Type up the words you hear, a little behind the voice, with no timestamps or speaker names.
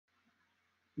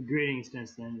Greetings,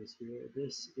 Stennis here.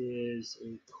 This is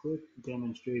a quick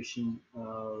demonstration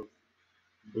of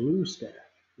BlueStack.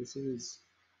 This is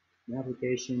an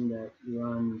application that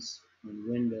runs on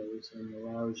Windows and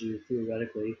allows you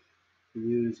theoretically to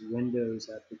use Windows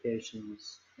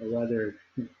applications, or rather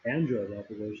Android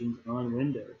applications on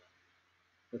Windows.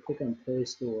 If I click on Play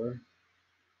Store,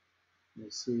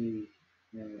 you'll see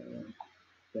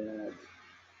that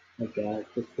I've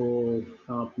got the full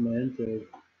complement of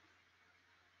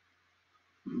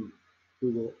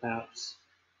Google Apps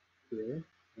here,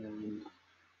 and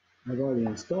I've already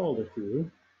installed a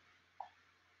few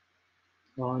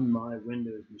on my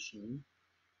Windows machine.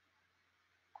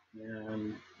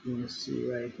 And you can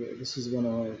see right here, this is what I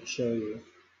want to show you.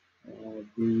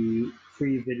 The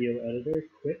free video editor,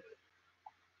 quik.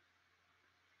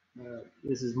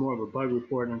 This is more of a bug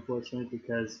report, unfortunately,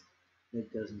 because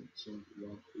it doesn't seem to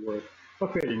want to work. I'll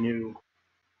create a new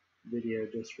video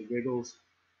just for giggles.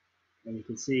 And you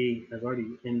can see I've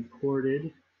already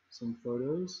imported some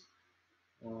photos,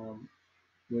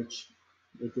 which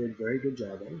it did a very good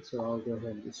job at. So I'll go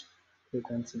ahead and just click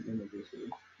on some images here.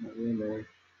 Not really there.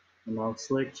 And I'll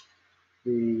select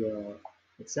the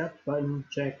accept button,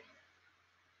 check,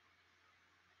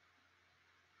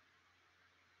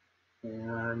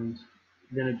 and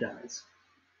then it dies.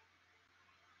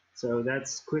 So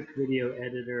that's Quik Video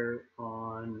Editor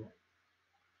on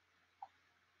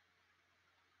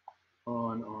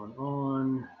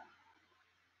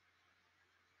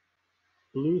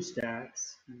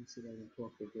BlueStacks. Let me see if I can pull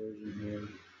up the version here.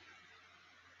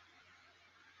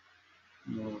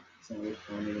 No, it's not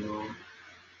responding at all.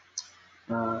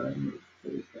 Let me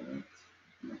close that.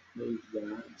 Close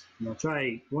that. And I'll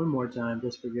try one more time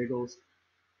just for giggles.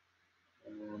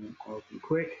 And I'll open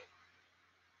Quik.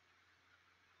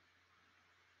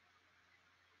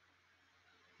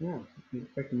 Yeah, you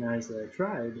recognize that I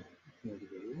tried to make a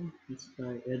video. Let's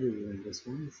try editing this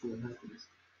one and see what happens.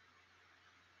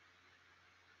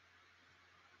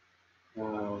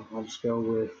 I'll just go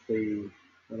with the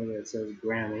whatever it says,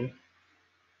 Grammy.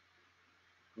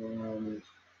 And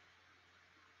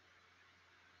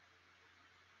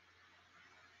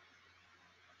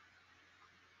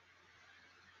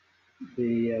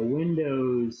the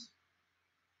Windows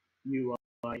UI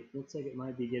looks like it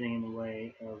might be getting in the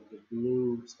way of the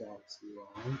BlueStacks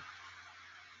UI.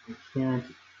 I can't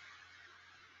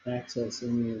access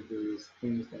any of these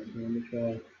things down here. Let me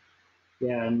try.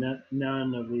 Yeah,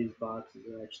 none of these boxes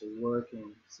are actually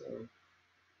working, so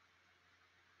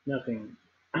nothing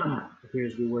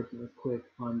appears to be working with Quik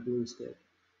on BlueStack.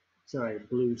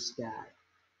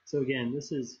 So again,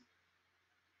 this is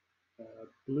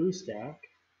BlueStack.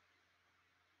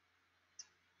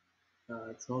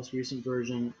 It's the most recent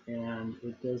version, and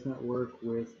it does not work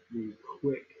with the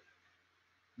Quik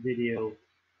Video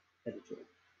Editor.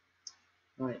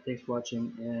 All right, thanks for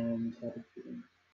watching, and happy shooting.